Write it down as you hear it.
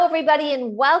everybody,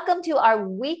 and welcome to our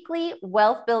weekly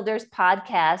Wealth Builders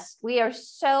podcast. We are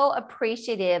so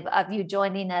appreciative of you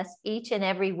joining us each and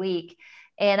every week.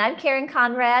 And I'm Karen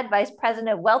Conrad, Vice President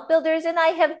of Wealth Builders, and I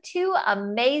have two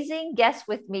amazing guests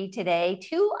with me today,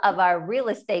 two of our real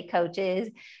estate coaches.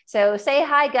 So say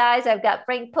hi, guys. I've got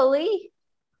Frank Pulley.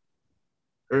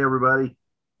 Hey, everybody.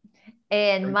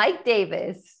 And Mike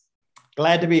Davis.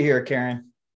 Glad to be here,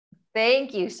 Karen.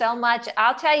 Thank you so much.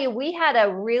 I'll tell you, we had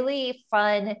a really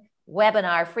fun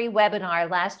webinar, free webinar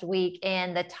last week,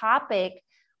 and the topic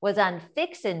was on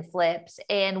fix and flips.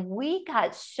 And we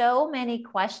got so many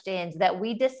questions that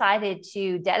we decided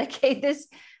to dedicate this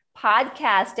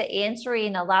podcast to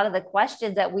answering a lot of the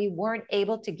questions that we weren't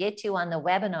able to get to on the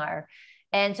webinar.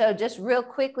 And so just real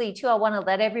quickly too, I want to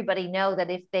let everybody know that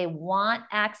if they want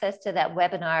access to that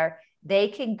webinar, they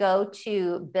can go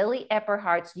to Billy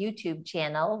Epperhart's YouTube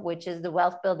channel, which is the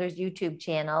Wealth Builders YouTube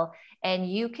channel, and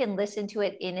you can listen to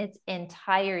it in its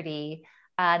entirety.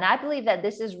 And I believe that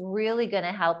this is really going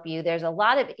to help you. There's a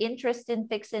lot of interest in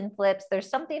fix and flips. There's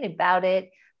something about it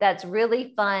that's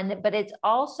really fun, but it's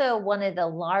also one of the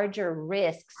larger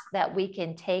risks that we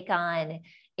can take on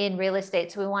in real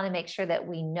estate. So we want to make sure that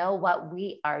we know what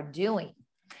we are doing.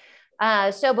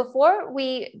 So before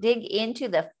we dig into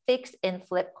the fix and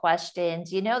flip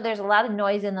questions, there's a lot of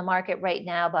noise in the market right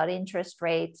now about interest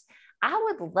rates. I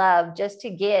would love just to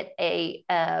get a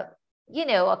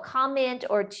comment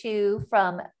or two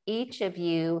from each of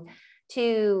you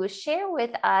to share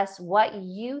with us what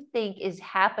you think is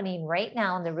happening right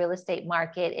now in the real estate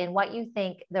market and what you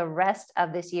think the rest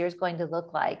of this year is going to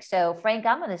look like. So Frank,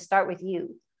 I'm going to start with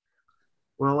you.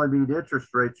 Well, interest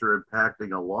rates are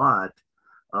impacting a lot.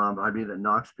 It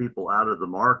knocks people out of the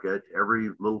market. Every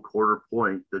little quarter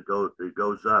point that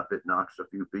goes up, it knocks a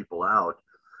few people out.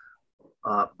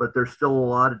 But there's still a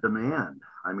lot of demand.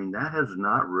 That has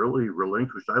not really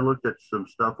relinquished. I looked at some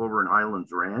stuff over in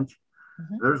Highlands Ranch.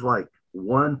 Mm-hmm. There's like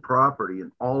one property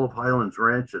in all of Highlands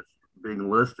Ranch that's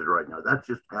being listed right now. That's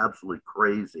just absolutely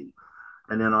crazy.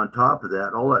 And then on top of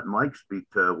that, I'll let Mike speak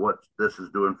to what this is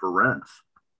doing for rents.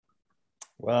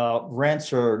 Well,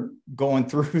 rents are going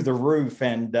through the roof,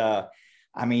 and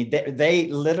they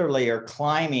literally are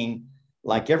climbing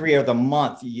like every other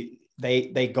month.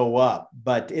 They go up,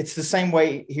 but it's the same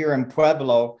way here in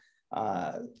Pueblo.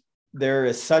 There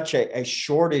is such a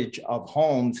shortage of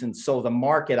homes, and so the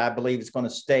market, I believe, is going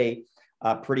to stay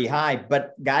pretty high.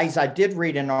 But guys, I did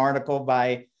read an article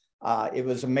by it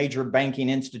was a major banking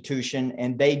institution,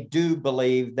 and they do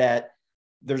believe that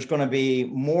there's going to be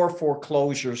more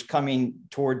foreclosures coming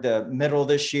toward the middle of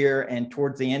this year and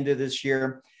towards the end of this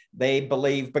year. They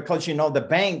believe because, the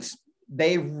banks,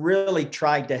 they really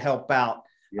tried to help out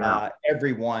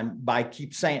everyone by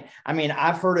keep saying,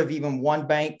 I've heard of even one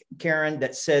bank, Karen,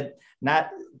 that said not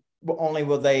only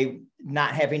will they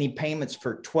not have any payments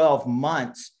for 12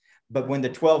 months, but when the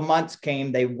 12 months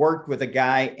came, they worked with a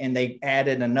guy and they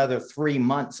added another 3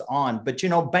 months on. But,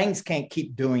 banks can't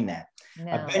keep doing that.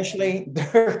 No. Eventually,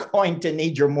 they're going to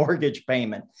need your mortgage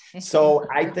payment. So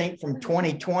I think from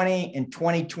 2020 and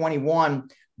 2021,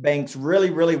 banks really,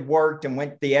 really worked and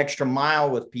went the extra mile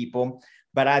with people.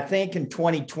 But I think in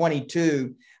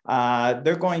 2022,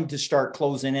 they're going to start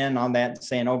closing in on that and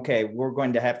saying, okay, we're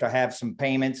going to have some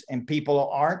payments, and people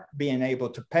aren't being able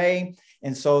to pay.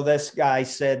 And so this guy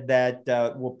said that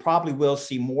we'll will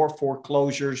see more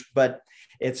foreclosures, but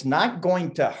it's not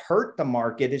going to hurt the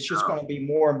market. It's just going to be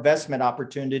more investment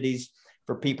opportunities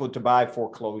for people to buy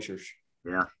foreclosures.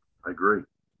 Yeah, I agree.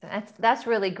 That's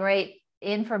really great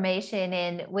information.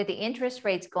 And with the interest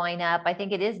rates going up, I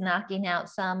think it is knocking out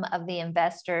some of the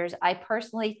investors. I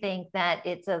personally think that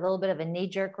it's a little bit of a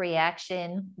knee-jerk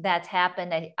reaction that's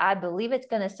happened. I believe it's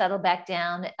going to settle back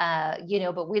down,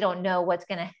 but we don't know what's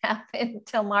going to happen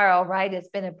tomorrow, right? It's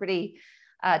been a pretty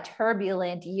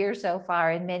turbulent year so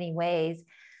far in many ways.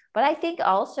 But I think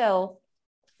also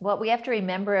what we have to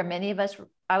remember, many of us,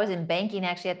 I was in banking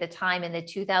actually at the time in the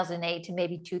 2008 to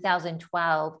maybe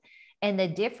 2012. And the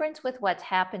difference with what's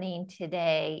happening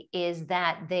today is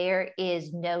that there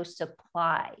is no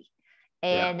supply.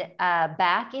 And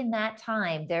back in that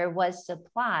time, there was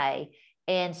supply.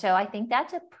 And so I think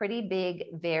that's a pretty big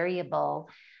variable.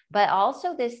 But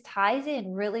also this ties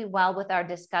in really well with our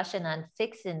discussion on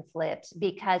fix and flips,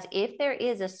 because if there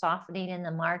is a softening in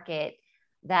the market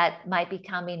that might be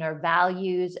coming, or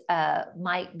values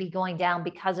might be going down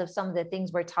because of some of the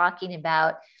things we're talking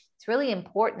about, it's really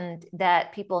important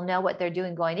that people know what they're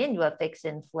doing going into a fix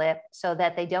and flip so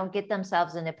that they don't get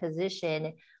themselves in a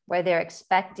position where they're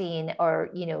expecting or,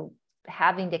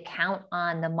 having to count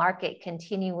on the market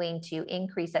continuing to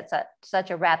increase at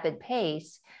such a rapid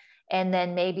pace. and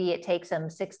then maybe it takes them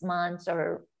 6 months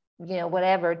or,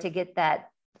 whatever to get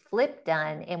that flip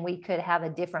done, and we could have a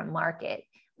different market.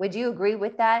 Would you agree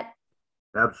with that?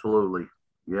 Absolutely.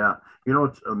 Yeah.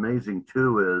 What's amazing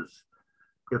too is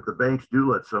if the banks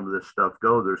do let some of this stuff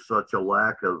go, there's such a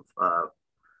lack of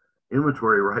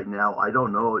inventory right now. I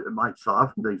don't know. It might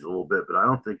soften things a little bit, but I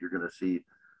don't think you're going to see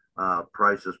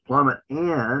prices plummet.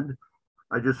 And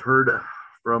I just heard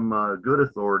from good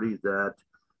authority that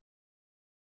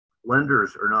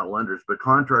lenders, or not lenders, but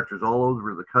contractors all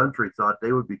over the country thought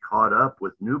they would be caught up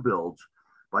with new builds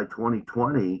by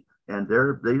 2020. And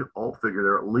they all figure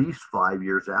they're at least 5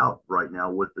 years out right now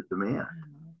with the demand.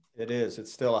 It is.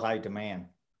 It's still a high demand.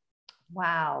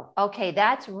 Wow. Okay.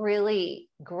 That's really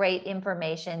great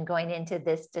information going into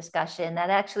this discussion. That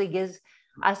actually gives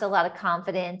us a lot of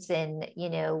confidence in,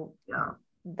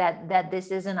 that this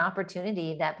is an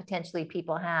opportunity that potentially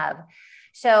people have.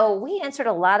 So we answered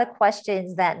a lot of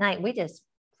questions that night. We just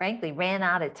frankly ran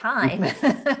out of time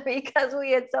because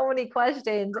we had so many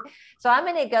questions. So I'm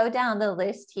going to go down the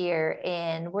list here,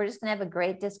 and we're just going to have a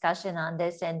great discussion on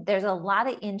this. And there's a lot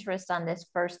of interest on this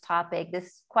first topic.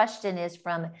 This question is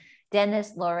from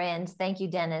Dennis Lorenz. Thank you,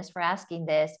 Dennis, for asking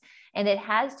this. And it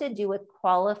has to do with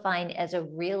qualifying as a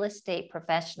real estate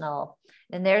professional.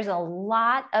 And there's a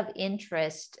lot of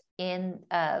interest in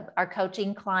our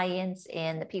coaching clients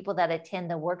and the people that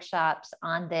attend the workshops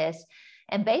on this.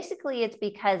 And basically it's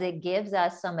because it gives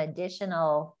us some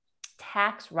additional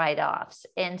tax write-offs.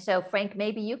 And so Frank,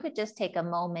 maybe you could just take a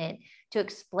moment to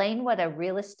explain what a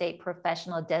real estate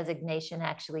professional designation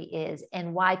actually is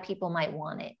and why people might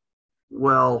want it.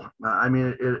 Well, I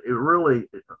mean, it really,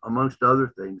 amongst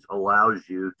other things, allows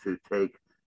you to take,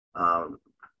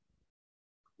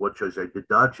 what should I say,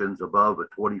 deductions above a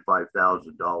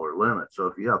 $25,000 limit. So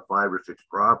if you have 5 or 6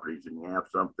 properties and you have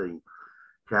something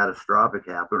catastrophic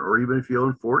happen, or even if you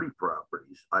own 40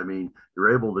 properties, I mean,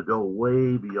 you're able to go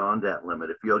way beyond that limit.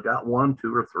 If you got 1,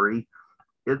 2, or 3,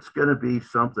 it's going to be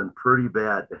something pretty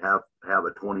bad to have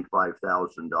a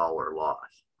 $25,000 loss.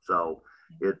 So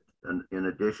it, in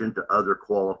addition to other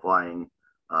qualifying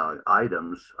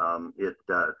items, it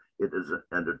is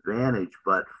an advantage,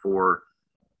 but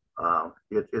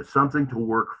it's something to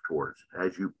work towards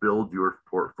as you build your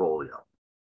portfolio.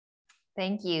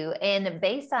 Thank you. And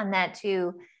based on that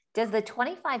too, does the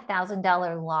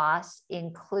 $25,000 loss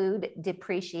include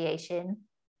depreciation?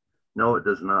 No, it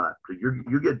does not.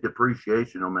 You get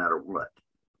depreciation no matter what.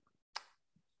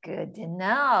 Good to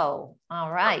know.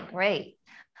 All right, great.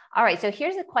 All right, so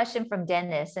here's a question from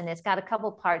Dennis, and it's got a couple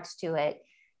parts to it.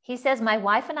 He says, my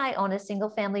wife and I own a single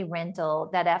family rental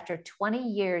that after 20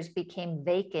 years became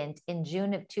vacant in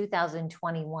June of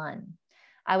 2021.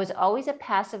 I was always a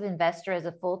passive investor as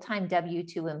a full-time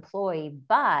W-2 employee,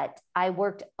 but I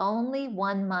worked only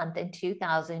 1 month in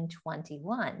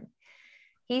 2021.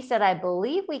 He said, I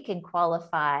believe we can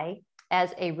qualify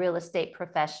as a real estate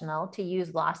professional to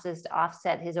use losses to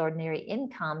offset his ordinary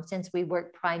income since we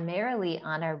work primarily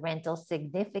on our rental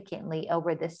significantly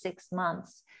over the 6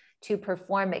 months to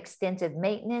perform extensive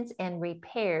maintenance and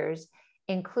repairs,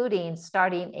 including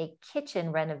starting a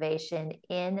kitchen renovation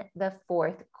in the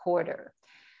 4th quarter.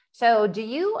 So do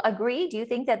you agree? Do you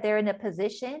think that they're in a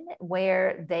position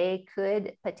where they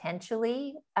could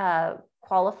potentially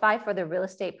qualify for the real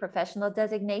estate professional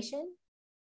designation?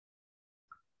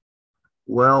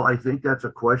 Well, I think that's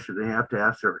a question they have to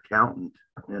ask their accountant.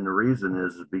 And the reason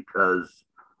is because,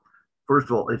 first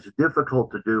of all, it's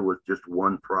difficult to do with just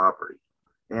one property.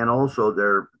 And also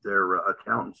their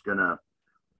accountant's going to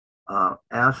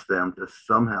ask them to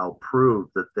somehow prove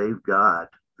that they've got,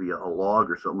 via a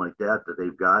log or something like that, that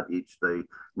they've got each the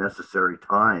necessary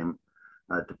time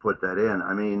to put that in.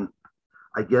 I mean,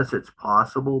 I guess it's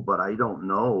possible, but I don't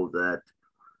know that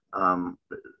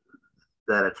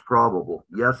that it's probable.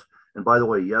 Yes, and by the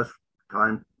way, yes,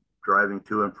 time driving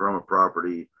to and from a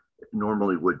property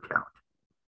normally would count.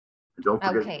 And don't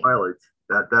forget mileage.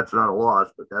 That's not a loss,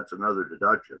 but that's another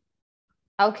deduction.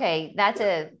 Okay, that's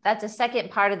a second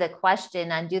part of the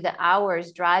question on do the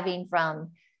hours driving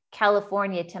from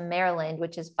California to Maryland,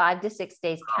 which is 5 to 6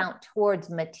 days, count towards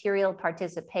material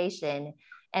participation?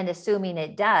 And assuming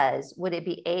it does, would it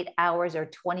be 8 hours or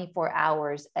 24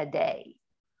 hours a day?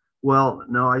 Well,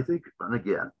 no, I think, and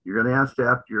again, you're going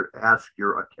to ask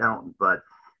your accountant, but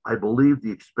I believe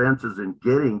the expenses in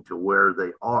getting to where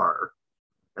they are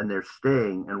and they're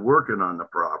staying and working on the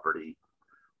property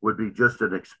would be just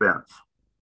an expense.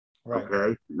 Right.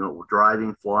 Okay.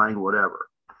 Driving, flying, whatever.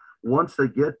 Once they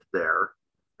get there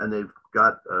and they've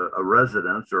got a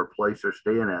residence or a place they're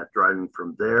staying at, driving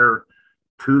from there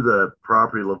to the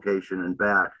property location and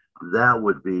back, that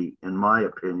would be, in my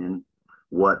opinion,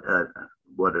 what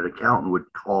what an accountant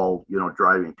would call,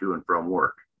 driving to and from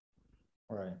work.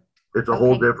 Right. It's a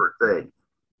whole different thing.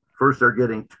 First, they're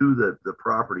getting to the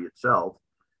property itself.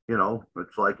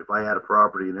 It's like if I had a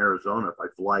property in Arizona, if I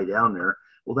fly down there,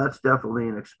 well, that's definitely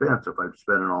an expense if I'm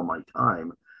spending all my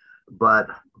time. But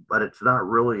it's not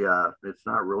really a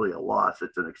loss.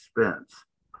 It's an expense.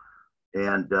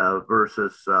 And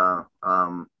versus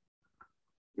going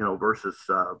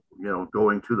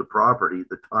to the property,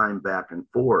 the time back and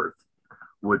forth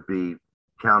would be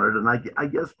counted. And I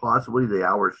guess possibly the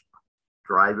hours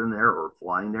driving there or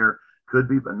flying there could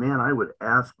be, but man, I would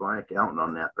ask my accountant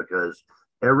on that because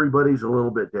everybody's a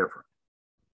little bit different.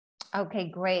 Okay,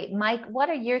 great. Mike, what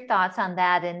are your thoughts on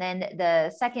that? And then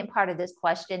the second part of this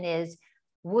question is,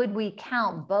 would we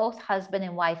count both husband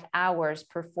and wife hours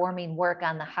performing work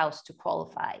on the house to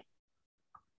qualify?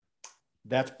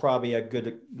 That's probably a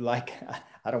good,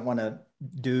 I don't want to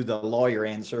do the lawyer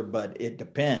answer, but it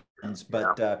depends.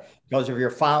 But because if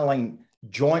you're filing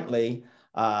jointly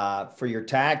for your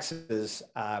taxes,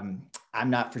 I'm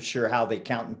not for sure how the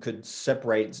accountant could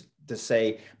separate to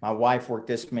say my wife worked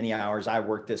this many hours, I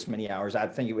worked this many hours. I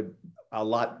think a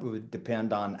lot would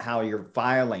depend on how you're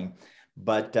filing.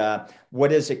 But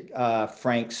what is it,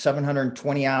 Frank?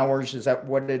 720 hours? Is that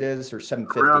what it is, or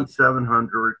 750? Around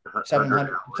 700.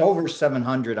 700. It's over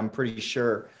 700, I'm pretty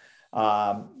sure.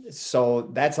 So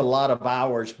that's a lot of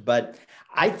hours. But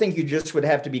I think you just would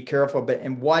have to be careful.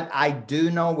 And what I do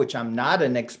know, which I'm not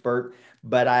an expert,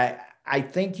 but I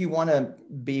think you want to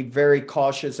be very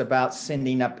cautious about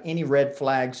sending up any red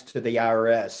flags to the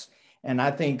IRS. And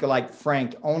I think, like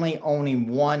Frank, only owning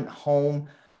one home,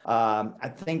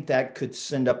 I think that could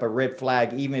send up a red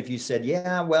flag, even if you said,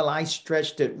 yeah, well, I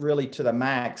stretched it really to the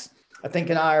max. I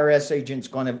think an IRS agent's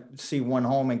going to see one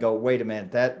home and go, wait a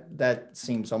minute, that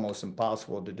seems almost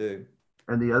impossible to do.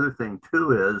 And the other thing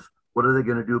too is, what are they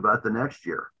going to do about the next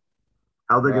year?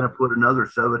 How are they going to put another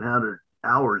 700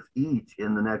 hours each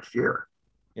in the next year?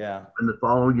 Yeah. And the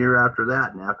following year after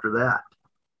that, and after that.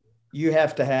 You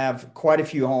have to have quite a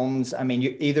few homes. I mean,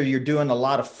 you're doing a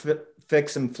lot of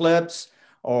fix and flips,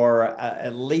 or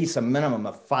at least a minimum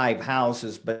of 5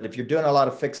 houses. But if you're doing a lot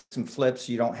of fix and flips,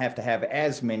 you don't have to have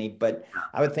as many. But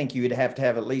I would think you would have to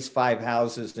have at least 5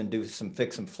 houses and do some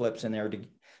fix and flips in there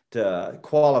to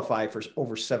qualify for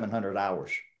over 700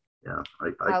 hours. Yeah,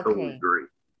 I totally agree.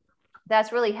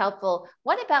 That's really helpful.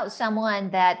 What about someone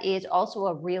that is also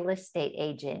a real estate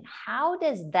agent? How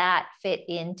does that fit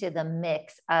into the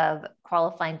mix of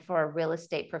qualifying for a real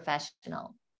estate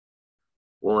professional?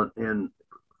 Well, and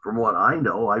from what I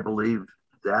know, I believe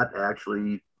that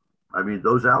actually,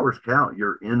 those hours count.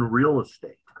 You're in real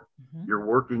estate. Mm-hmm. You're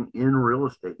working in real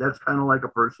estate. That's kind of like a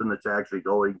person that's actually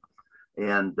going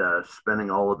and spending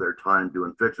all of their time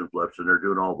doing fix and flips, and they're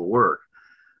doing all the work.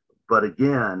 But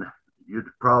again, you'd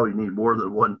probably need more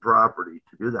than one property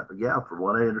to do that. But yeah, from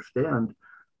what I understand,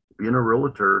 being a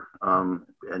realtor,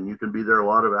 and you can be there a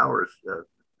lot of hours,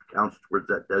 counts towards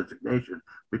that designation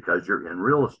because you're in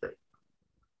real estate.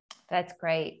 That's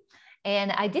great.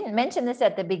 And I didn't mention this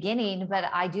at the beginning, but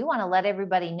I do want to let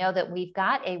everybody know that we've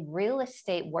got a real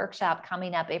estate workshop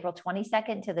coming up April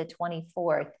 22nd to the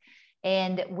 24th.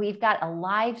 And we've got a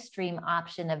live stream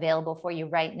option available for you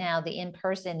right now. The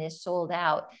in-person is sold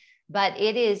out, but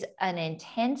it is an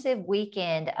intensive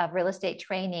weekend of real estate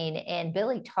training. And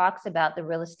Billy talks about the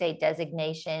real estate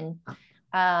designation,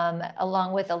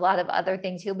 along with a lot of other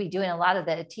things. He'll be doing a lot of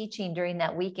the teaching during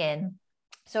that weekend.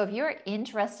 So if you're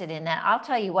interested in that, I'll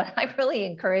tell you what, I really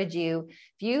encourage you.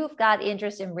 If you've got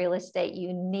interest in real estate,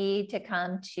 you need to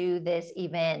come to this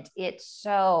event. It's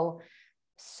so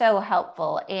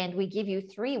helpful. And we give you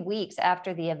 3 weeks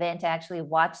after the event to actually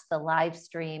watch the live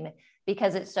stream,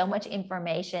 because it's so much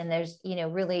information. There's,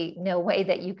 really no way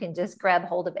that you can just grab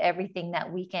hold of everything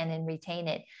that weekend and retain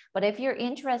it. But if you're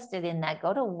interested in that,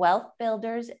 go to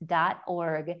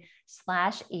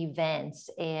wealthbuilders.org/events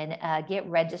and get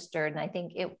registered. And I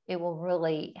think it will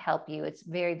really help you. It's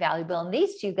very valuable. And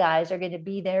these 2 guys are going to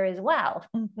be there as well.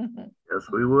 Yes,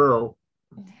 we will.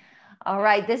 All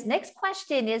right. This next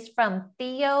question is from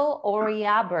Theo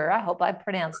Oriaber. I hope I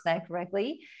pronounced that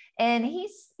correctly. And he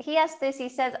asked this. He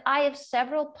says, I have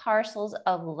several parcels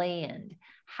of land.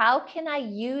 How can I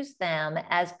use them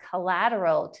as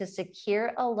collateral to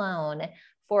secure a loan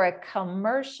for a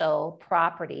commercial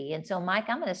property? And so, Mike,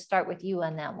 I'm going to start with you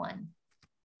on that one.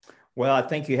 Well, I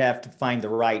think you have to find the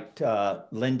right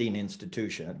lending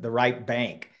institution, the right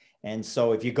bank. And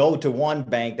so if you go to one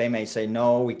bank, they may say,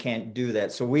 no, we can't do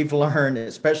that. So we've learned,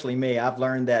 especially me, I've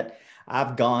learned that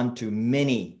I've gone to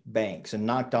many banks and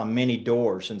knocked on many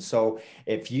doors. And so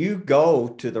if you go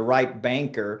to the right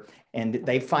banker and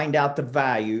they find out the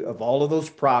value of all of those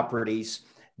properties,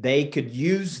 they could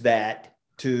use that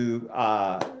to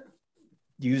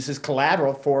use as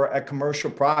collateral for a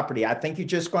commercial property. I think you're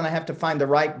just going to have to find the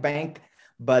right bank,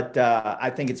 but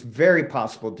I think it's very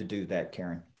possible to do that,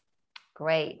 Karen.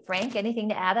 Great. Frank, anything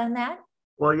to add on that?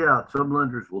 Well, yeah, some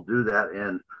lenders will do that,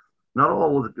 and not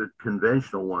all of the good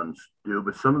conventional ones do,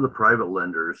 but some of the private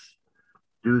lenders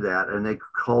do that, and they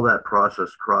call that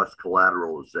process cross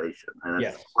collateralization, and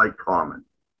it's quite common.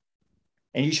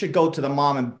 And you should go to the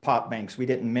mom and pop banks. We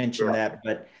didn't mention that,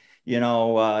 but you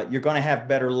know, you're going to have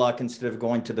better luck instead of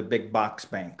going to the big box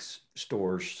banks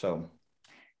stores. So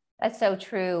that's so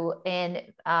true. And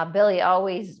Billy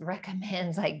always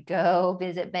recommends like go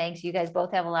visit banks. You guys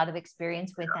both have a lot of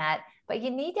experience with that, but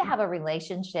you need to have a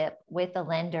relationship with the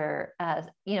lender,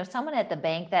 you know, someone at the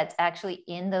bank that's actually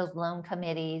in those loan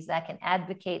committees that can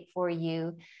advocate for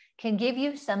you, can give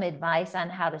you some advice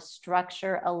on how to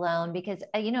structure a loan. Because,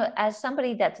 you know, as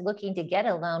somebody that's looking to get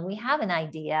a loan, we have an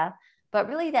idea, but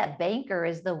really that banker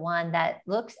is the one that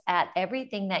looks at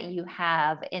everything that you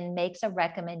have and makes a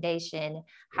recommendation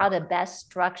how to best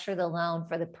structure the loan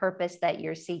for the purpose that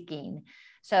you're seeking.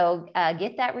 So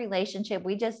get that relationship.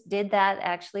 We just did that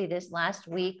actually this last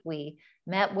week. We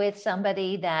met with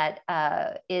somebody that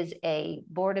is a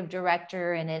board of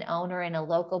director and an owner in a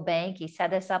local bank. He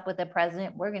set us up with the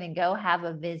president. We're going to go have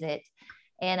a visit.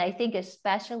 And I think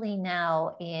especially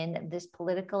now in this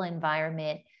political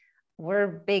environment,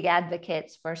 we're big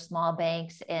advocates for small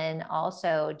banks, and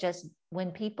also just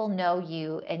when people know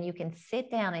you and you can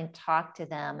sit down and talk to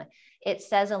them, it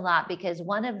says a lot, because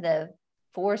one of the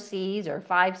 4 C's or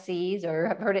 5 C's,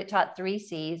 or I've heard it taught 3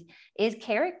 C's, is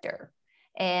character.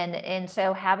 And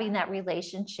so having that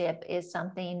relationship is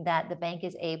something that the bank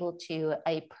is able to,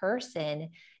 a person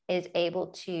is able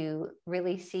to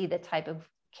really see the type of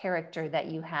character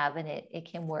that you have, and it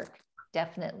can work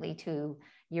definitely to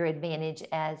your advantage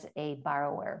as a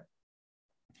borrower.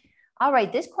 All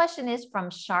right, this question is from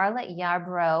Charlotte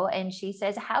Yarbrough, and she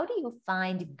says, how do you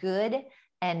find good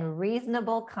and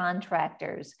reasonable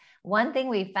contractors? One thing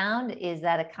we found is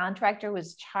that a contractor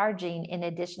was charging an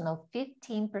additional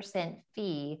 15%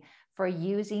 fee for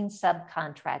using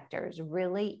subcontractors,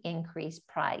 really increased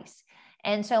price.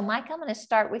 And so Mike, I'm going to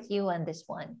start with you on this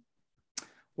one.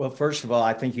 Well, first of all,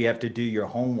 I think you have to do your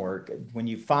homework. When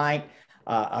you find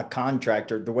a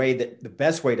contractor, the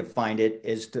best way to find it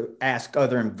is to ask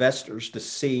other investors to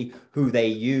see who they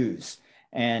use.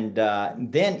 And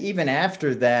then even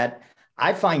after that,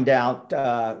 I find out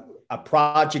a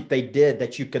project they did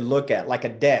that you could look at, like a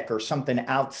deck or something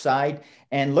outside,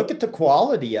 and look at the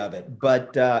quality of it.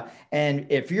 But and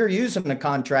if you're using a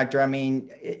contractor, I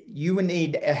mean, you would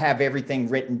need to have everything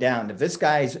written down. If this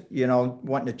guy's, you know,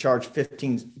 wanting to charge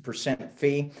 15%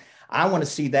 fee, I want to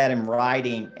see that in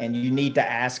writing, and you need to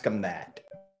ask them that.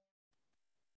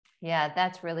 Yeah,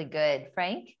 that's really good.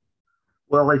 Frank?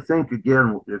 Well, I think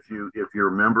again, if you're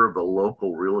a member of a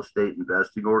local real estate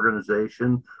investing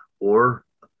organization or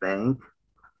a bank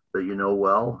that you know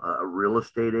well, a real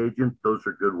estate agent, those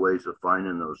are good ways of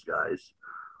finding those guys.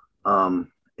 Again,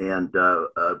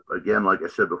 like I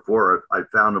said before, I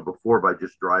found them before by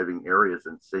just driving areas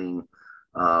and seeing,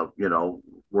 you know,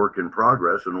 work in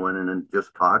progress, and went in and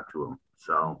just talked to them.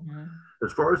 So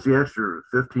as far as the extra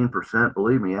 15%,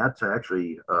 believe me, that's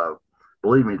actually,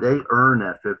 believe me, they earn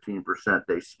that 15%.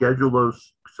 They schedule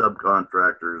those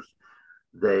subcontractors.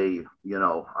 They, you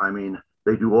know, I mean,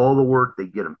 they do all the work. They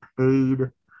get them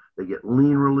paid. They get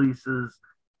lien releases.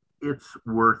 It's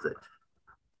worth it.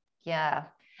 Yeah,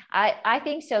 I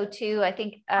think so too. I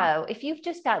think if you've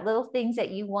just got little things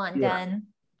that you want done,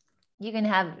 you can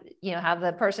have, you know, have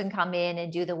the person come in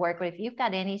and do the work. But if you've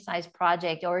got any size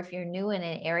project, or if you're new in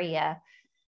an area,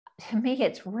 to me,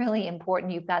 it's really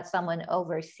important you've got someone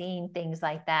overseeing things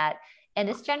like that. And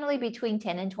it's generally between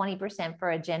 10 and 20% for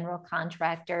a general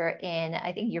contractor. And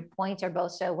I think your points are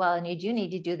both so well, and you do need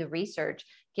to do the research,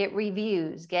 get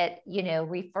reviews, get, you know,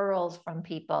 referrals from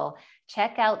people,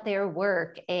 check out their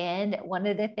work. And one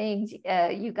of the things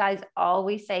you guys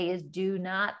always say is do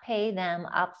not pay them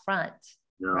up front.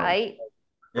 No. Right?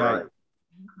 Right.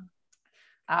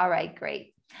 All right,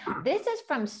 great. This is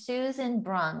from Susan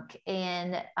Brunk,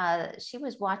 and she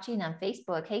was watching on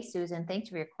Facebook. Hey, Susan, thanks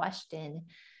for your question.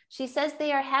 She says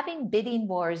they are having bidding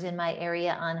wars in my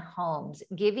area on homes,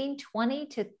 giving 20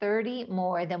 to 30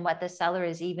 more than what the seller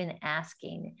is even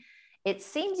asking. It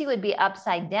seems you would be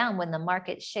upside down when the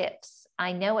market shifts.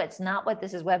 I know it's not what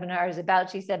this webinar is about,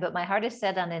 she said, but my heart is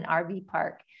set on an RV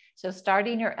park. So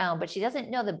starting her own, but she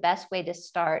doesn't know the best way to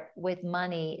start with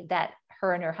money that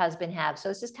her and her husband have. So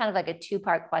this is kind of like a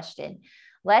 2-part question.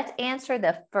 let's answer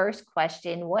the first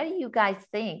question. What do you guys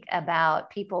think about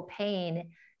people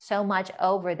paying so much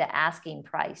over the asking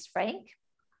price, Frank?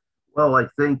 Well, I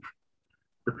think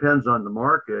depends on the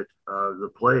market,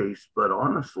 the place, but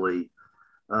honestly,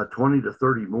 20 to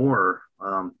 30 more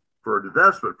for an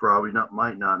investment probably not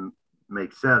might not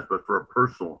make sense, but for a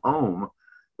personal home,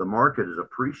 the market is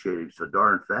appreciating so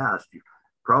darn fast.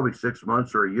 Probably 6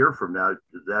 months or a year from now,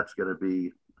 that's going to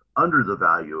be under the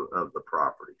value of the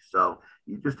property. So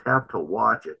you just have to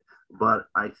watch it. But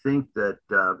I think that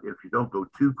if you don't go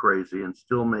too crazy and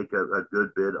still make a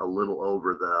good bid, a little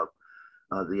over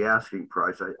the asking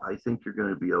price, I think you're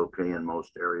going to be okay in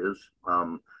most areas.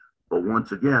 But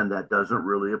once again, that doesn't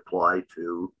really apply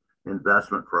to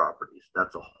investment properties.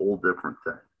 That's a whole different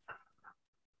thing.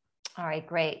 All right,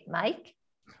 great. Mike?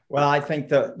 Well, I think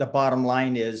the bottom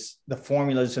line is the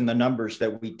formulas and the numbers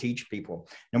that we teach people,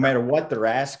 no matter what they're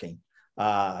asking.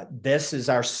 This is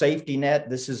our safety net.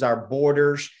 This is our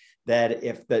borders, that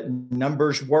if the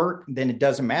numbers work, then it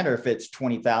doesn't matter if it's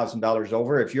 $20,000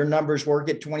 over. If your numbers work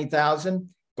at 20,000,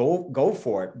 go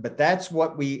for it. But that's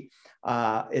what we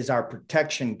is our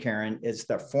protection, Karen, is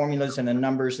the formulas and the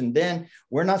numbers. And then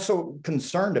we're not so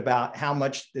concerned about how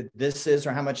much this is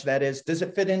or how much that is. Does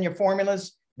it fit in your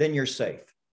formulas? Then you're safe.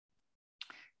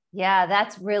 Yeah,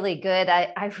 that's really good.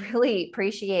 I really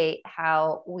appreciate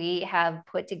how we have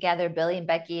put together, Billy and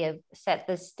Becky have set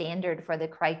the standard for the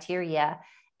criteria,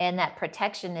 and that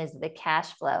protection is the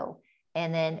cash flow.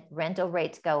 And then rental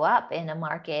rates go up in a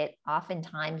market,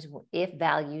 oftentimes if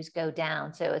values go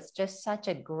down. So it's just such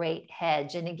a great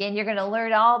hedge. And again, you're going to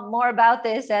learn all more about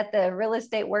this at the real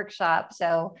estate workshop.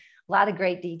 So a lot of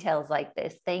great details like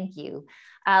this. Thank you.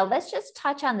 Let's just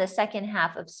touch on the second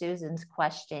half of Susan's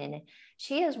question.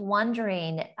 She is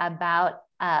wondering about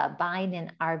buying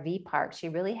an RV park. She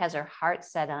really has her heart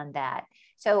set on that.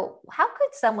 So how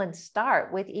could someone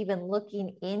start with even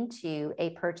looking into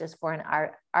a purchase for an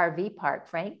RV park,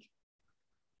 Frank?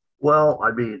 Well,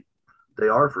 I mean, they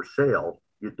are for sale.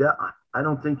 I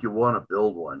don't think you want to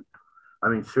build one. I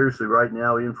mean, seriously, right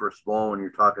now, even for a small one,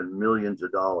 you're talking millions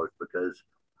of dollars because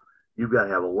you've got to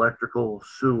have electrical,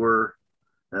 sewer,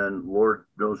 and Lord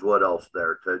knows what else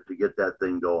there to get that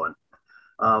thing going.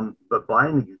 But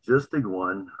buying an existing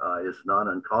one is not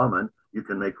uncommon. You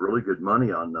can make really good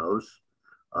money on those.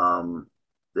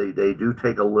 They do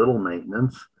take a little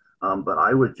maintenance, but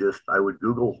I would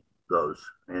Google those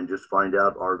and just find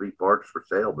out RV parks for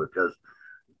sale, because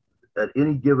at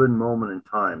any given moment in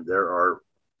time, there are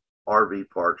RV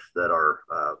parks that are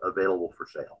available for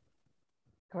sale.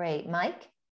 Great. Mike?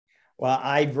 Well,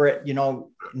 I've read,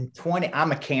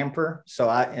 I'm a camper, so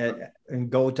I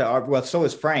go to, well, so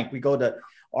is Frank. We go to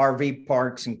RV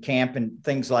parks and camp and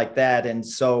things like that. And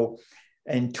so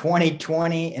in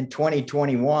 2020 and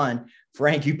 2021,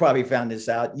 Frank, you probably found this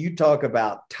out. You talk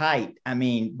about tight. I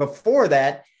mean, before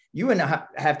that, you wouldn't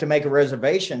have to make a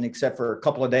reservation except for a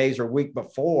couple of days or a week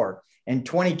before. In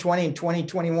 2020 and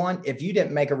 2021, if you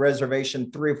didn't make a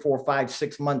reservation 3 or 4, 5,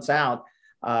 6 months out,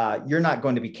 you're not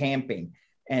going to be camping.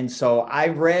 And so I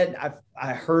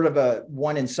heard of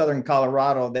one in Southern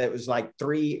Colorado that was like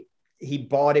he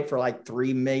bought it for like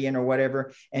 3 million or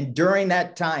whatever. And during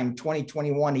that time,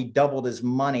 2021, he doubled his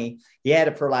money. He had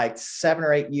it for like 7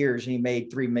 or 8 years and he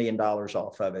made $3 million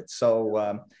off of it.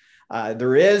 So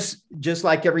there is, just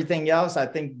like everything else, I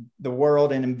think the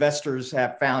world and investors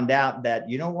have found out that,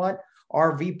 you know what?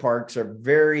 RV parks are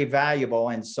very valuable.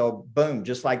 And so boom,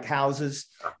 just like houses,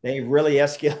 they really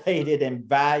escalated in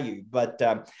value. But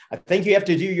I think you have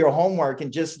to do your homework,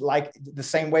 and just like the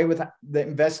same way with the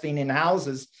investing in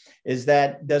houses is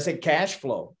that, does it cash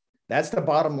flow? That's the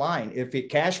bottom line. If it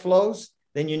cash flows,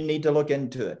 then you need to look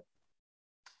into it.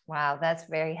 Wow, that's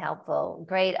very helpful.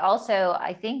 Great. Also,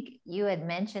 I think you had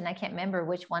mentioned, I can't remember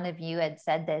which one of you had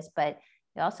said this, but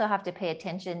you also have to pay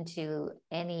attention to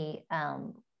any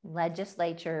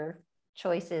legislature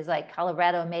choices. Like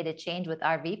Colorado made a change with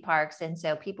RV parks, and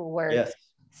so people were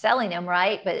selling them,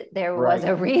 right? But there was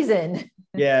a reason.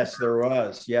 Yes, there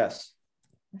was. Yes.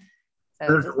 So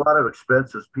there's a lot of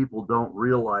expenses people don't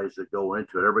realize that go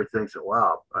into it. Everybody thinks that,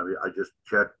 wow, I mean, I just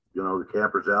checked, the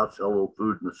campers out, sell a little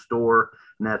food in the store,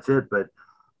 and that's it. But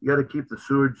you got to keep the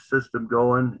sewage system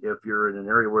going. If you're in an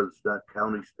area where it's not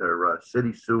county or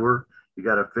city sewer, you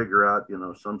got to figure out,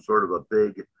 some sort of a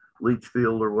big leach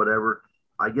field or whatever.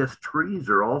 I guess trees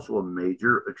are also a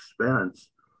major expense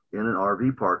in an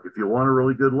RV park. If you want a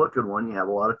really good looking one, you have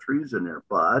a lot of trees in there,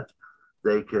 but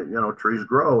they can, trees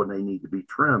grow and they need to be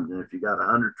trimmed. And if you got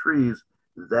 100 trees,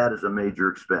 that is a major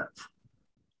expense.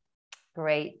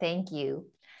 Great. Thank you.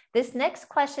 This next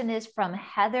question is from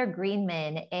Heather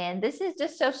Greenman, and this is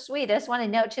just so sweet. I just want to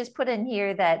note, she's put in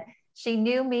here that she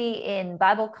knew me in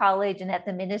Bible college and at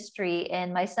the ministry,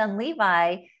 and my son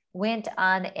Levi went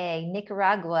on a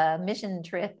Nicaragua mission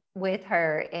trip with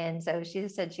her. And so she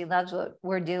said she loves what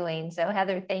we're doing. So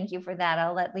Heather, thank you for that.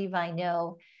 I'll let Levi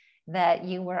know that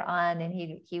you were on, and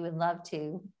he would love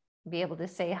to be able to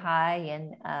say hi.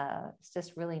 And it's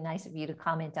just really nice of you to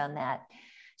comment on that.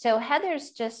 So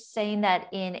Heather's just saying that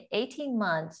in 18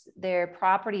 months, their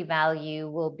property value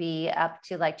will be up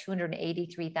to like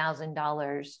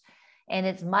 $283,000. And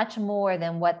it's much more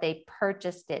than what they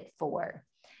purchased it for.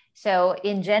 So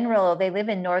in general, they live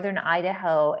in northern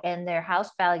Idaho, and their house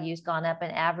value's gone up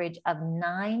an average of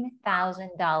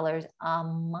 $9,000 a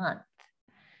month.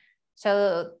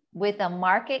 So with the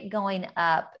market going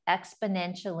up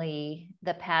exponentially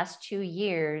the past 2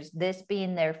 years, this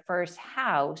being their first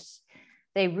house,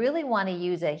 they really want to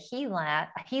use a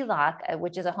HELOC,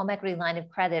 which is a home equity line of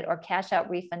credit, or cash out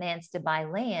refinance to buy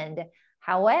land.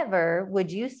 However,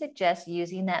 would you suggest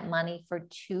using that money for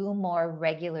 2 more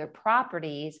regular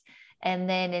properties? And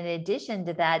then in addition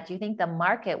to that, do you think the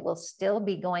market will still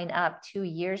be going up 2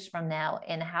 years from now?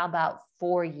 And how about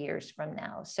 4 years from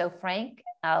now? So Frank,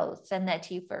 I'll send that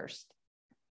to you first.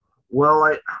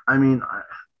 Well, I mean,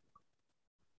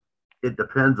 it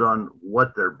depends on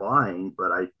what they're buying,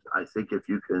 but I think if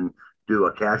you can do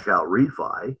a cash out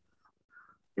refi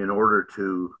in order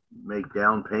to make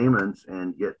down payments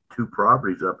and get 2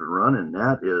 properties up and running,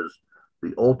 that is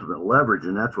the ultimate leverage.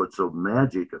 And that's what's so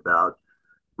magic about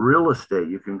real estate.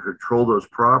 You can control those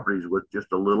properties with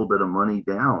just a little bit of money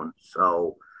down.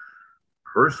 So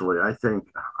personally, I think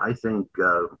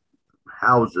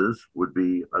houses would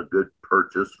be a good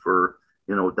purchase for,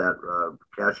 that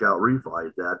cash out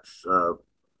refi. That's,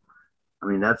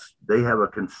 they have a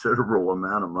considerable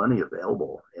amount of money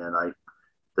available, and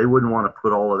they wouldn't want to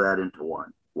put all of that into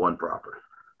one property.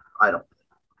 I don't.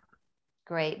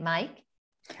 Great. Mike?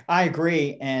 I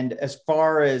agree. And as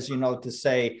far as, to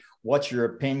say, what's your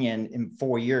opinion in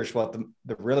 4 years, what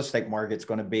the real estate market's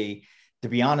going to be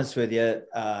honest with you,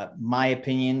 my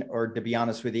opinion, or to be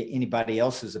honest with you, anybody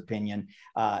else's opinion,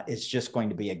 it's just going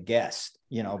to be a guess,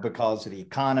 because of the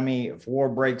economy. If war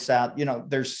breaks out,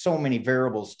 there's so many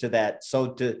variables to that.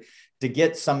 So to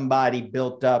get somebody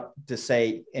built up to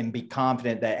say and be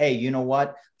confident that, hey, you know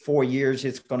what, 4 years,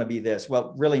 it's going to be this.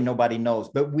 Well, really, nobody knows.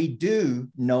 But we do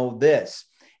know this.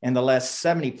 In the last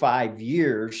 75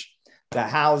 years, the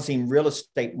housing real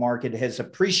estate market has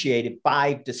appreciated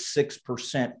 5 to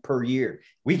 6% per year.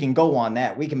 We can go on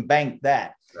that. We can bank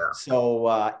that. Yeah. So,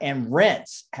 and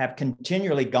rents have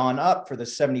continually gone up for the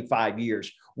 75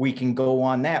 years. We can go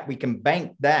on that. We can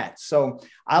bank that. So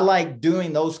I like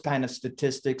doing those kind of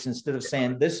statistics instead of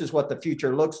saying this is what the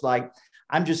future looks like.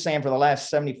 I'm just saying for the last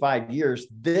 75 years,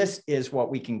 this is what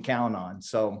we can count on.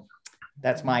 So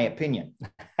that's my opinion.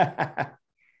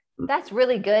 That's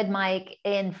really good, Mike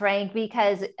and Frank,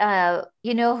 because,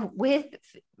 with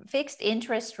fixed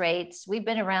interest rates, we've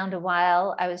been around a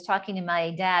while. I was talking to my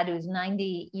dad, who's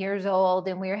 90 years old,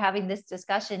 and we were having this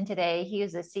discussion today. He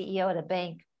was a CEO at a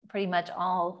bank pretty much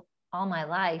all my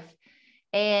life.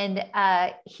 And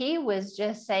he was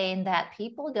just saying that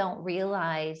people don't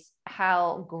realize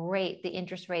how great the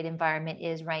interest rate environment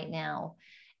is right now.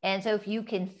 And so if you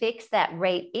can fix that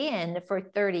rate in for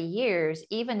 30 years,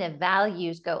 even if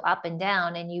values go up and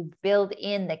down and you build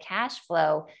in the cash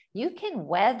flow, you can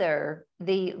weather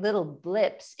the little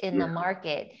blips in the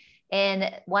market.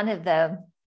 And one of the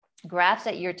graphs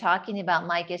that you're talking about,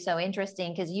 Mike, is so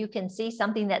interesting because you can see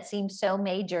something that seems so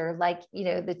major, like,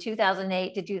 the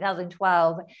 2008 to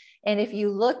 2012. And if you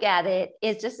look at it,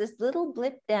 it's just this little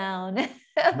blip down,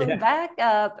 back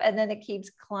up, and then it keeps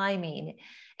climbing.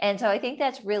 And so I think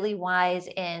that's really wise,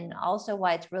 and also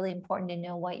why it's really important to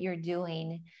know what you're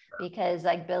doing, because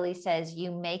like Billy says,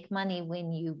 you make money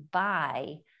when you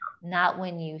buy, not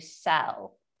when you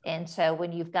sell. And so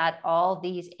when you've got all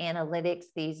these analytics,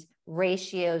 these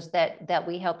ratios that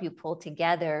we help you pull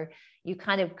together, you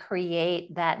kind of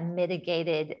create that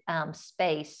mitigated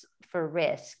space for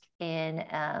risk.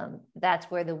 And that's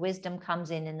where the wisdom comes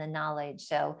in and the knowledge.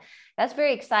 So that's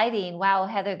very exciting. Wow,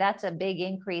 Heather, that's a big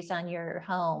increase on your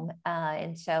home.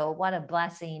 And so what a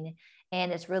blessing.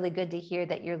 And it's really good to hear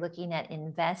that you're looking at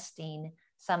investing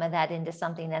some of that into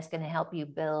something that's going to help you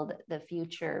build the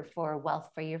future for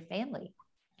wealth for your family.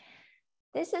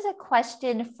 This is a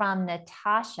question from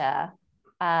Natasha.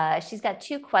 She's got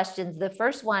 2 questions. The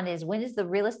first one is, when is the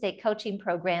real estate coaching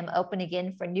program open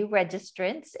again for new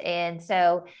registrants? And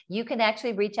so you can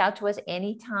actually reach out to us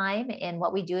anytime. And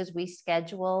what we do is we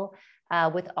schedule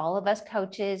with all of us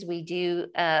coaches. We do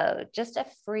just a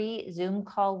free Zoom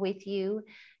call with you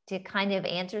to kind of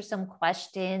answer some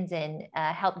questions and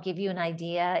help give you an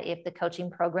idea if the coaching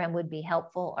program would be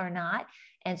helpful or not.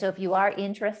 And so if you are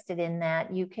interested in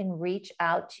that, you can reach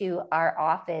out to our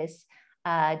office.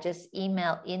 Just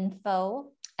email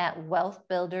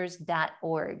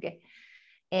info@wealthbuilders.org.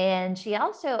 And she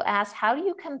also asked, how do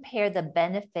you compare the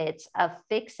benefits of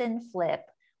fix and flip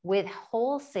with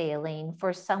wholesaling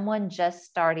for someone just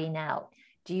starting out?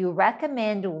 Do you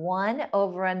recommend one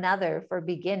over another for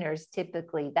beginners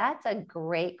typically? That's a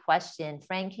great question.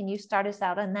 Frank, can you start us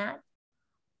out on that?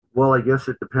 Well, I guess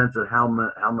it depends on how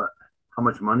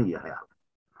much money you have.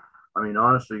 I mean,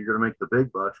 honestly, you're going to make the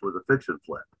big bucks with a fix and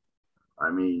flip. I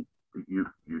mean, you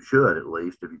should, at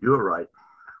least, if you do it right.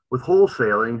 With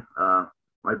wholesaling,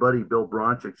 my buddy Bill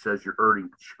Bronchick says you're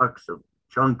earning chunks of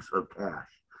cash.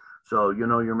 So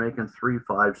you're making $3,000,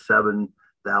 $5,000,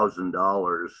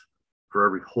 $7,000 for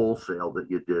every wholesale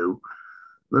that you do.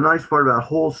 The nice part about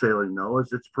wholesaling, though,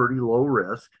 is it's pretty low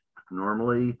risk.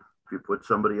 Normally, if you put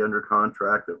somebody under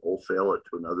contract and wholesale it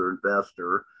to another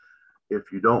investor,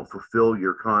 if you don't fulfill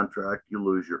your contract, you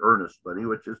lose your earnest money,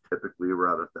 which is typically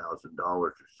around $1,000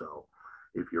 or so.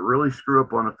 If you really screw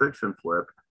up on a fix and flip,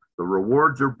 the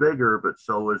rewards are bigger, but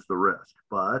so is the risk.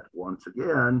 But once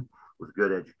again, with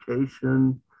good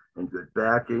education and good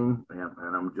backing,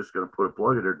 and I'm just going to put a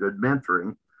plug in there, good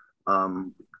mentoring,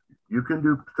 you can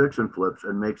do fix and flips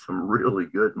and make some really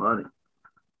good money.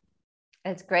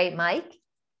 That's great, Mike.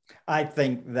 I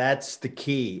think that's the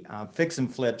key. Fix and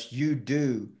flips, you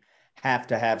do have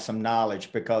to have some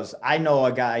knowledge, because I know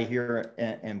a guy here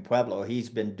in Pueblo. He's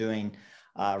been doing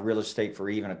real estate for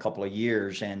even a couple of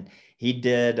years, and he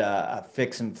did a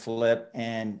fix and flip,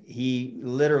 and he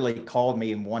literally called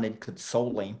me and wanted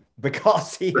consoling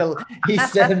because he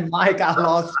said, Mike, I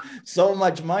lost so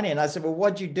much money. And I said, well,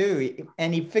 what'd you do?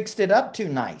 And he fixed it up too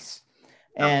nice.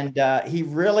 And he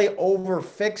really over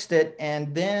fixed it.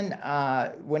 And then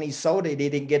when he sold it, he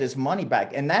didn't get his money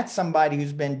back. And that's somebody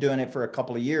who's been doing it for a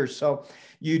couple of years. So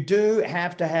you do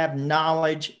have to have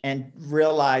knowledge and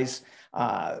realize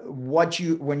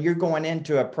when you're going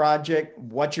into a project,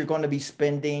 what you're going to be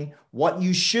spending, what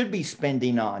you should be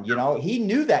spending on. He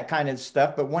knew that kind of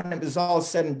stuff, but when it was all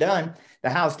said and done, the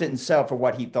house didn't sell for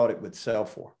what he thought it would sell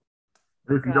for.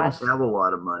 If you don't have a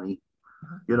lot of money,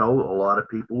 a lot of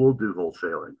people will do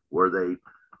wholesaling, where they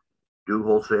do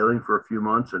wholesaling for a few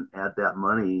months and add that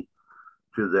money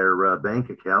to their bank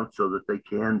account so that they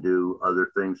can do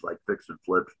other things like fix and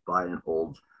flips, buy and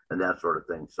holds, and that sort of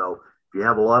thing. So if you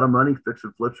have a lot of money, fix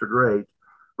and flips are great.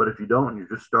 But if you don't, and you're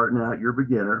just starting out, you're a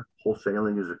beginner,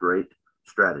 wholesaling is a great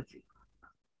strategy.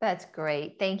 That's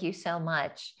great. Thank you so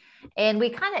much. And we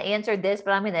kind of answered this,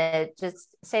 but I'm going to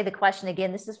just say the question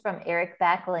again. This is from Eric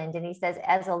Backlund, and he says,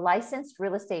 as a licensed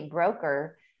real estate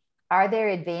broker, are there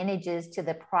advantages to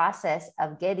the process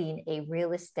of getting a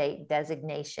real estate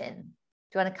designation?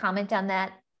 Do you want to comment on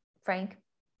that, Frank?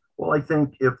 Well, I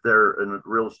think if they're a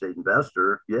real estate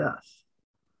investor, yes.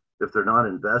 If they're not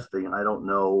investing, I don't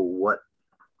know what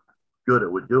good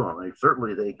it would do them. I mean,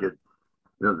 certainly they could,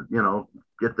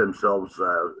 get themselves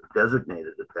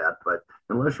designated at that. But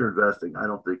unless you're investing, I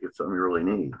don't think it's something you really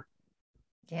need.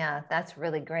 Yeah, that's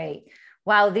really great.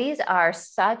 Wow, these are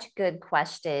such good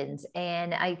questions.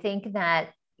 And I think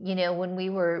that, when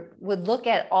we would look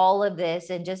at all of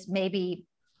this and just maybe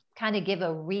kind of give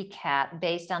a recap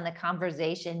based on the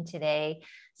conversation today,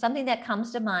 something that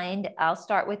comes to mind, I'll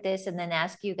start with this and then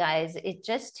ask you guys, it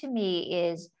just to me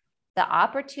is the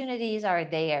opportunities are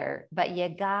there, but you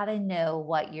got to know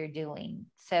what you're doing.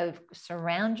 So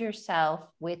surround yourself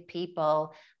with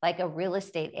people like a real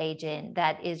estate agent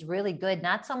that is really good,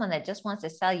 not someone that just wants to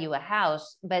sell you a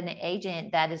house, but an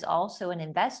agent that is also an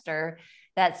investor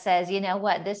that says, you know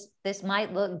what, this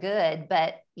might look good,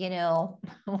 but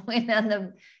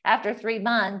after 3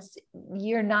 months,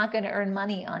 you're not going to earn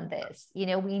money on this.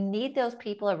 We need those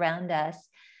people around us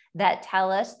that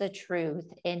tell us the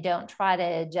truth and don't try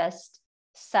to just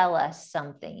sell us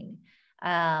something.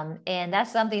 And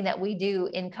that's something that we do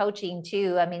in coaching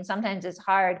too. I mean, sometimes it's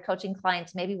hard. Coaching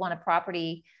clients maybe want a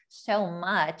property so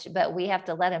much, but we have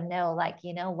to let them know, like,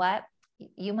 you know what,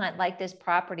 you might like this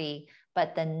property,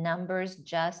 but the numbers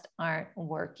just aren't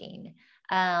working.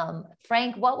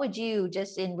 Frank, what would you,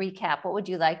 just in recap, what would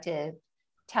you like to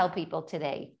tell people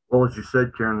today? Well, as you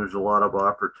said, Karen, there's a lot of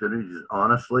opportunities.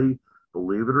 Honestly,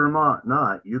 believe it or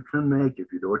not, you can make,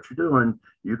 if you know what you're doing,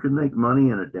 you can make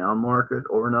money in a down market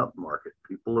or an up market.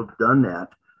 People have done that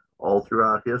all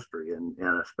throughout history, and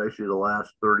especially the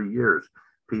last 30 years.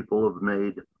 People have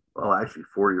made, well, actually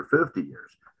 40 or 50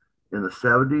 years. in the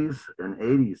 70s and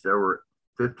 80s, there were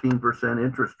 15%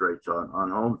 interest rates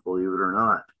on homes, believe it or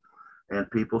not. And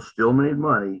people still made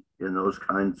money in those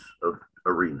kinds of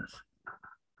arenas.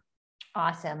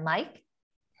 Awesome. Mike?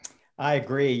 I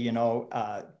agree.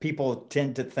 People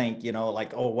tend to think,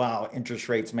 like, oh, wow, interest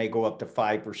rates may go up to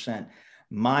 5%.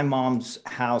 My mom's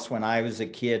house when I was a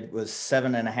kid was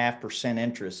 7.5%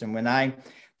 interest. And when I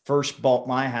first bought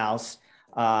my house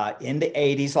in the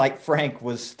 80s, like Frank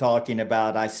was talking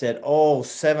about, I said, oh,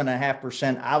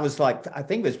 7.5%. I was like, I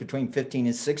think it was between 15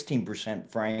 and 16%,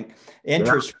 Frank,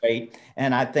 interest rate.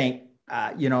 And I think,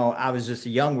 I was just a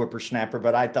young whippersnapper,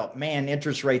 but I thought, man,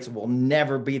 interest rates will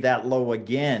never be that low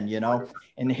again,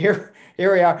 And here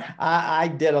we are. I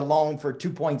did a loan for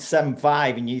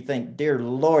 2.75, and you think, dear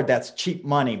Lord, that's cheap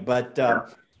money. But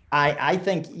I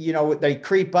think, they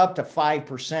creep up to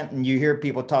 5%, and you hear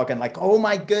people talking like, oh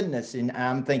my goodness. And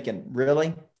I'm thinking,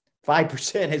 really?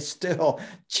 5% is still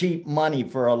cheap money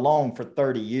for a loan for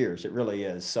 30 years. It really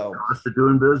is. So cost of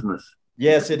doing business.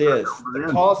 Yes, it is. The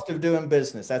cost of doing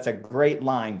business. That's a great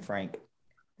line, Frank.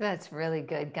 That's really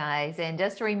good, guys. And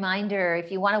just a reminder,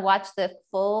 if you want to watch the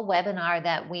full webinar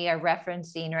that we are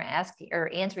referencing or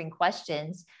answering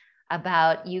questions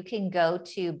about, you can go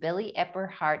to Billy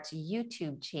Epperhart's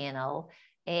YouTube channel,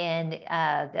 and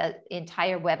the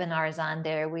entire webinar is on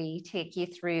there. We take you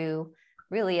through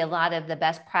really a lot of the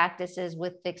best practices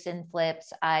with fix and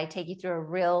flips. I take you through a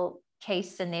real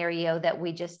case scenario that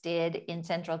we just did in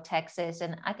Central Texas.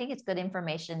 And I think it's good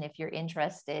information if you're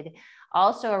interested.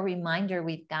 Also, a reminder,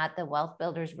 we've got the Wealth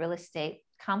Builders Real Estate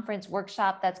Conference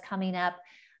workshop that's coming up.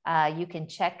 You can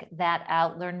check that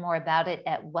out, learn more about it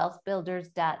at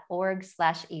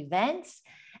wealthbuilders.org/events.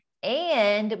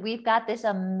 And we've got this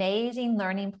amazing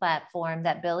learning platform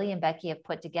that Billy and Becky have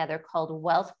put together called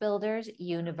Wealth Builders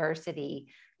University.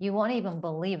 You won't even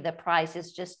believe the price.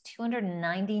 It's just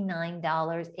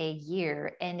 $299 a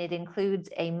year. And it includes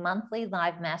a monthly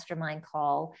live mastermind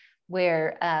call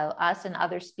where us and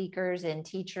other speakers and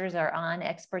teachers are on,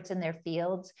 experts in their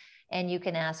fields. And you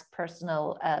can ask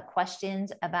personal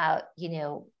questions about,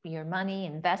 your money,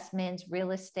 investments,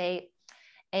 real estate.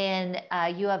 And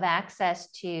you have access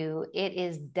to, it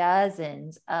is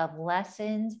dozens of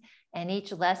lessons, and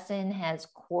each lesson has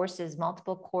courses,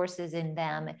 multiple courses in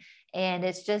them. And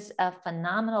it's just a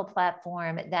phenomenal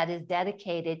platform that is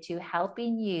dedicated to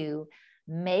helping you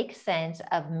make sense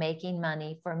of making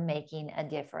money for making a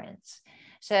difference.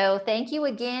 So thank you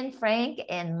again, Frank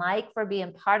and Mike, for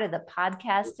being part of the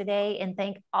podcast today. And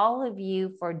thank all of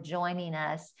you for joining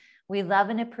us. We love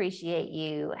and appreciate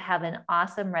you. Have an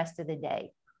awesome rest of the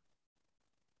day.